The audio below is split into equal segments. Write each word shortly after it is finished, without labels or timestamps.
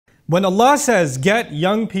When Allah says, get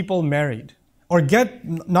young people married, or get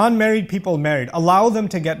non-married people married, allow them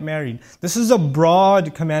to get married, this is a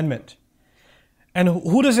broad commandment. And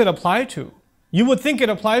who does it apply to? You would think it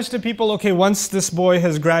applies to people, okay, once this boy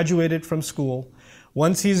has graduated from school,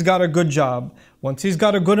 once he's got a good job, once he's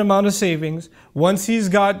got a good amount of savings, once he's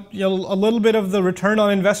got a little bit of the return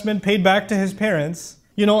on investment paid back to his parents,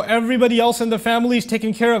 everybody else in the family is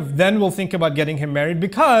taken care of, then we'll think about getting him married.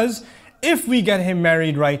 Because if we get him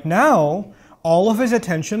married right now, all of his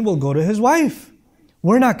attention will go to his wife.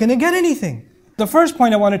 We're not going to get anything. The first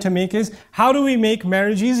point I wanted to make is, how do we make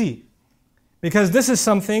marriage easy? Because this is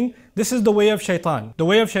the way of shaitan. The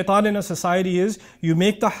way of shaitan in a society is, you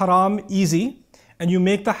make the haram easy and you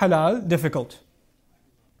make the halal difficult.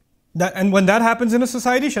 And when that happens in a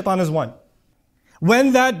society, shaitan is won.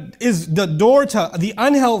 When that is the door to the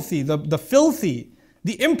unhealthy, the filthy,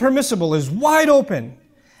 the impermissible is wide open,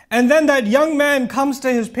 and then that young man comes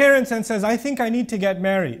to his parents and says, I think I need to get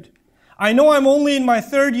married. I know I'm only in my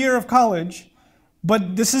 3rd year of college,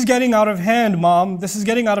 but this is getting out of hand, Mom. This is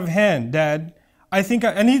getting out of hand, Dad.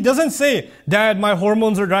 And he doesn't say, Dad, my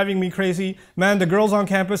hormones are driving me crazy. Man, the girls on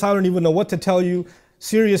campus, I don't even know what to tell you.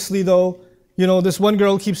 Seriously though, this one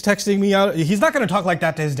girl keeps texting me out. He's not going to talk like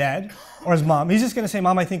that to his dad or his mom. He's just going to say,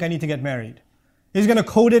 Mom, I think I need to get married. He's going to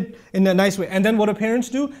code it in a nice way. And then what do parents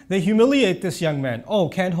do? They humiliate this young man. Oh,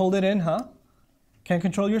 can't hold it in, huh? Can't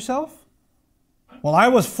control yourself? Well, I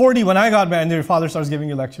was 40 when I got married, and your father starts giving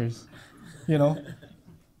you lectures.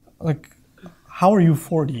 Like, how are you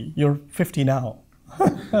 40? You're 50 now.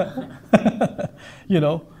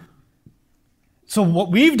 So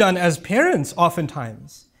what we've done as parents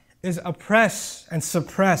oftentimes is oppress and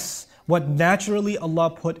suppress what naturally Allah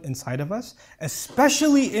put inside of us,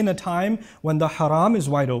 especially in a time when the haram is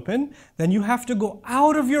wide open. Then you have to go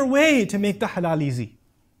out of your way to make the halal easy.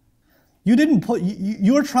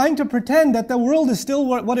 You're trying to pretend that the world is still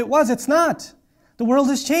what it was. It's not. The world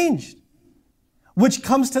has changed. Which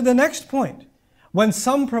comes to the next point. When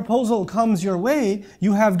some proposal comes your way,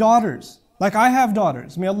 you have daughters. Like I have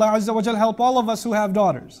daughters. May Allah Azza wa Jal help all of us who have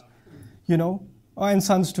daughters. And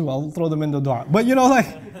sons too. I'll throw them in the dua. But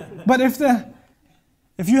but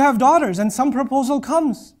if you have daughters and some proposal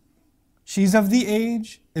comes, she's of the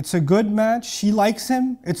age, it's a good match, she likes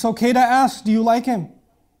him, it's okay to ask, do you like him?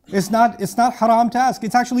 It's not haram to ask.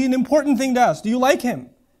 It's actually an important thing to ask. Do you like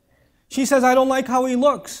him? She says, I don't like how he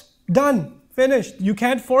looks. Done. Finished. You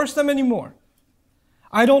can't force them anymore.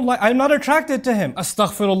 I'm not attracted to him.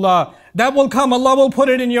 Astaghfirullah. That will come. Allah will put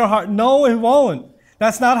it in your heart. No, it won't.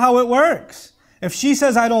 That's not how it works. If she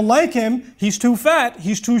says, I don't like him, he's too fat,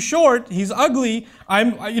 he's too short, he's ugly, I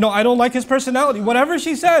don't like his personality, whatever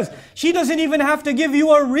she says, she doesn't even have to give you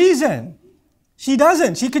a reason. She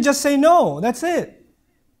doesn't. She could just say no. That's it.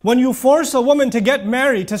 When you force a woman to get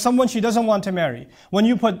married to someone she doesn't want to marry, when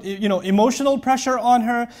you put, emotional pressure on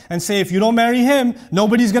her and say, if you don't marry him,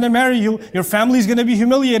 nobody's going to marry you, your family's going to be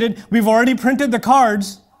humiliated, we've already printed the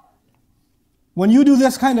cards. When you do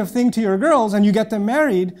this kind of thing to your girls and you get them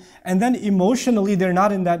married, and then emotionally they're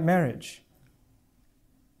not in that marriage,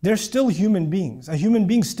 they're still human beings. A human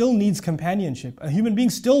being still needs companionship. A human being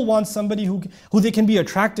still wants somebody who they can be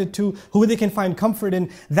attracted to, who they can find comfort in.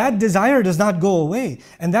 That desire does not go away.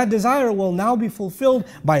 And that desire will now be fulfilled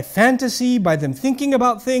by fantasy, by them thinking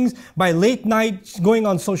about things, by late night going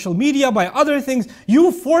on social media, by other things.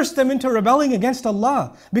 You forced them into rebelling against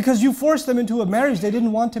Allah because you forced them into a marriage they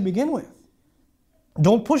didn't want to begin with.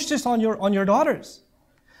 Don't push this on your daughters.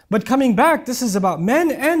 But coming back, this is about men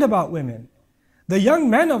and about women. The young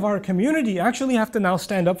men of our community actually have to now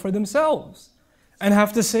stand up for themselves and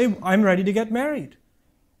have to say, I'm ready to get married.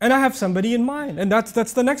 And I have somebody in mind. And that's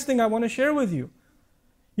the next thing I want to share with you.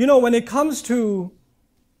 When it comes to,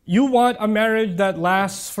 you want a marriage that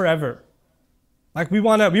lasts forever. Like we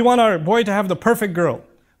want our boy to have the perfect girl.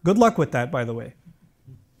 Good luck with that, by the way.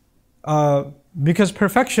 Because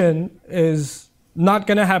perfection is not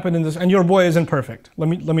going to happen in this, and your boy isn't perfect. Let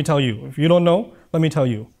me tell you. If you don't know, let me tell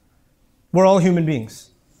you. We're all human beings,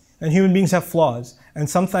 and human beings have flaws, and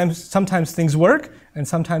sometimes things work, and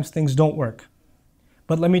sometimes things don't work.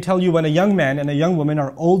 But let me tell you, when a young man and a young woman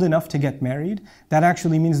are old enough to get married, that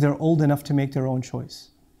actually means they're old enough to make their own choice.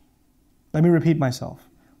 Let me repeat myself.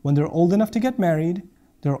 When they're old enough to get married,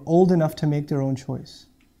 they're old enough to make their own choice.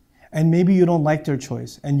 And maybe you don't like their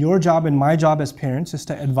choice, and your job and my job as parents is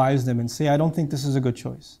to advise them and say, I don't think this is a good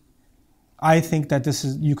choice. I think that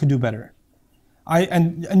you could do better. By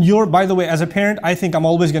the way, as a parent, I think I'm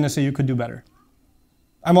always going to say you could do better.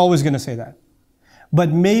 I'm always going to say that. But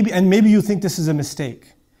maybe you think this is a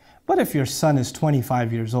mistake. But if your son is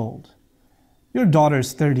 25 years old, your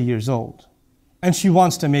daughter's 30 years old, and she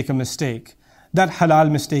wants to make a mistake, that halal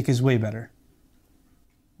mistake is way better.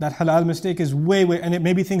 That halal mistake is way, and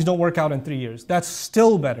maybe things don't work out in 3 years. That's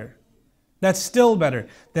still better. That's still better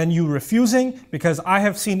than you refusing, because I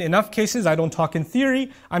have seen enough cases. I don't talk in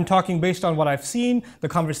theory. I'm talking based on what I've seen, the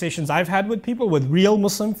conversations I've had with people, with real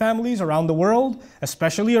Muslim families around the world,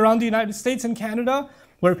 especially around the United States and Canada,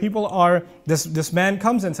 where people are, this man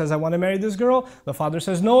comes and says, I want to marry this girl. The father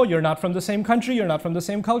says, no, you're not from the same country, you're not from the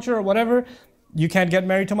same culture or whatever. You can't get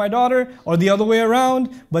married to my daughter, or the other way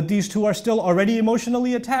around, but these two are still already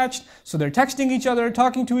emotionally attached. So they're texting each other,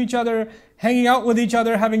 talking to each other, hanging out with each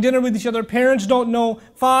other, having dinner with each other. Parents don't know.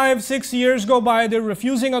 5, 6 years go by, they're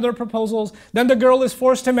refusing other proposals. Then the girl is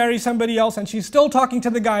forced to marry somebody else and she's still talking to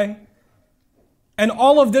the guy. And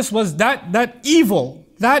all of this was that evil,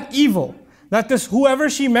 that this whoever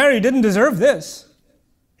she married didn't deserve this.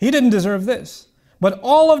 He didn't deserve this. But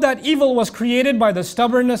all of that evil was created by the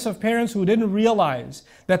stubbornness of parents who didn't realize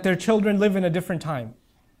that their children live in a different time.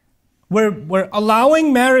 Where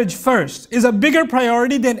allowing marriage first is a bigger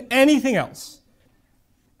priority than anything else.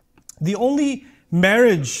 The only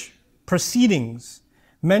marriage proceedings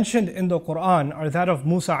mentioned in the Quran are that of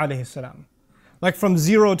Musa alayhi salam. Like from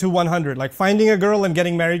 0 to 100, like finding a girl and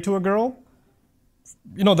getting married to a girl.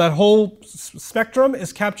 You know, that whole spectrum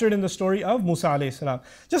is captured in the story of Musa alayhi salam.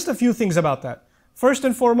 Just a few things about that. First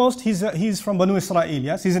and foremost, he's from Banu Israel,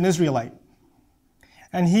 yes? He's an Israelite.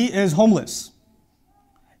 And he is homeless.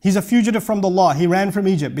 He's a fugitive from the law. He ran from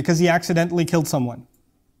Egypt because he accidentally killed someone.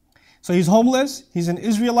 So he's homeless, he's an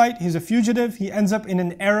Israelite, he's a fugitive. He ends up in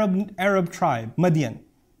an Arab tribe, Madian.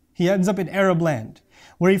 He ends up in Arab land,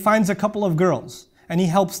 where he finds a couple of girls and he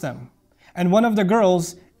helps them. And one of the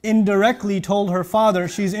girls indirectly told her father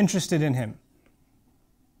she's interested in him.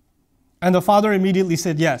 And the father immediately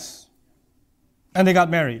said yes. And they got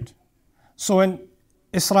married. So an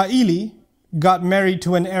Israeli got married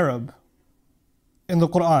to an Arab in the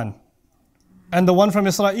Quran. And the one from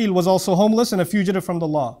Israel was also homeless and a fugitive from the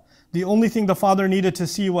law. The only thing the father needed to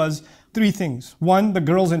see was 3 things. 1, the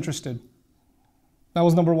girl's interested. That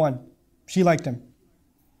was number 1. She liked him.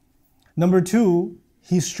 Number 2,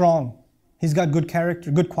 he's strong. He's got good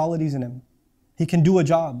character, good qualities in him. He can do a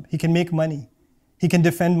job. He can make money. He can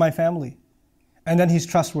defend my family. And then he's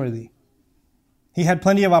trustworthy. He had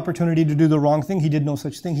plenty of opportunity to do the wrong thing. He did no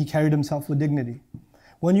such thing. He carried himself with dignity.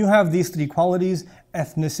 When you have these 3 qualities,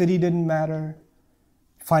 ethnicity didn't matter,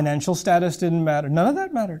 financial status didn't matter. None of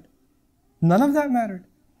that mattered. None of that mattered.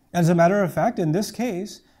 As a matter of fact, in this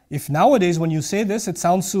case, if nowadays when you say this, it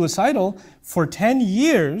sounds suicidal, for 10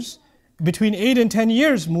 years, between 8 and 10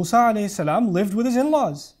 years, Musa alayhi salam lived with his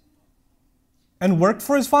in-laws and worked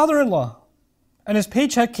for his father-in-law. And his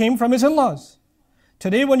paycheck came from his in-laws.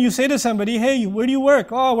 Today when you say to somebody, hey, where do you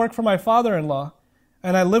work? Oh, I work for my father-in-law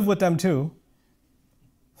and I live with them too.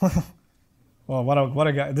 Well, what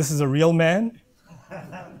a guy. This is a real man?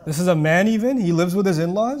 This is a man even? He lives with his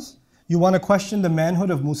in-laws? You want to question the manhood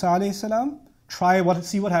of Musa alayhi salam?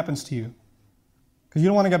 See what happens to you. Because you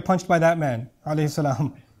don't want to get punched by that man alayhi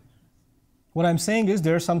salam. What I'm saying is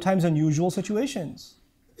there are sometimes unusual situations.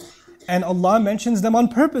 And Allah mentions them on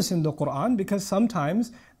purpose in the Quran because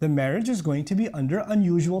sometimes the marriage is going to be under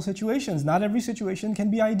unusual situations. Not every situation can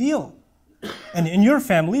be ideal. And in your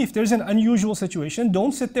family, if there's an unusual situation,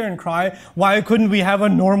 don't sit there and cry, why couldn't we have a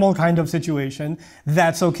normal kind of situation?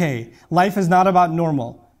 That's okay. Life is not about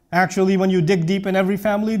normal. Actually, when you dig deep in every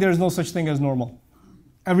family, there's no such thing as normal.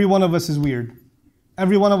 Every one of us is weird.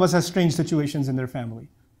 Every one of us has strange situations in their family.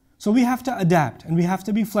 So we have to adapt and we have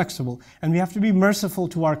to be flexible and we have to be merciful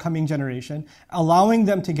to our coming generation, allowing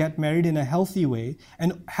them to get married in a healthy way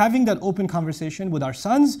and having that open conversation with our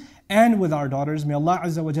sons and with our daughters. May Allah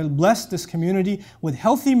Azza wa Jal bless this community with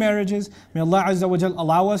healthy marriages. May Allah Azza wa Jal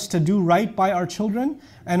allow us to do right by our children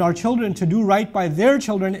and our children to do right by their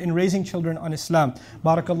children in raising children on Islam.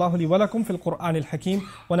 Barakallahu li wa lakum fil Qur'an al-Hakim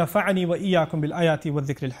wa nafa'ani wa iyyakum bil ayati wa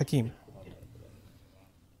dhikr al-Hakim.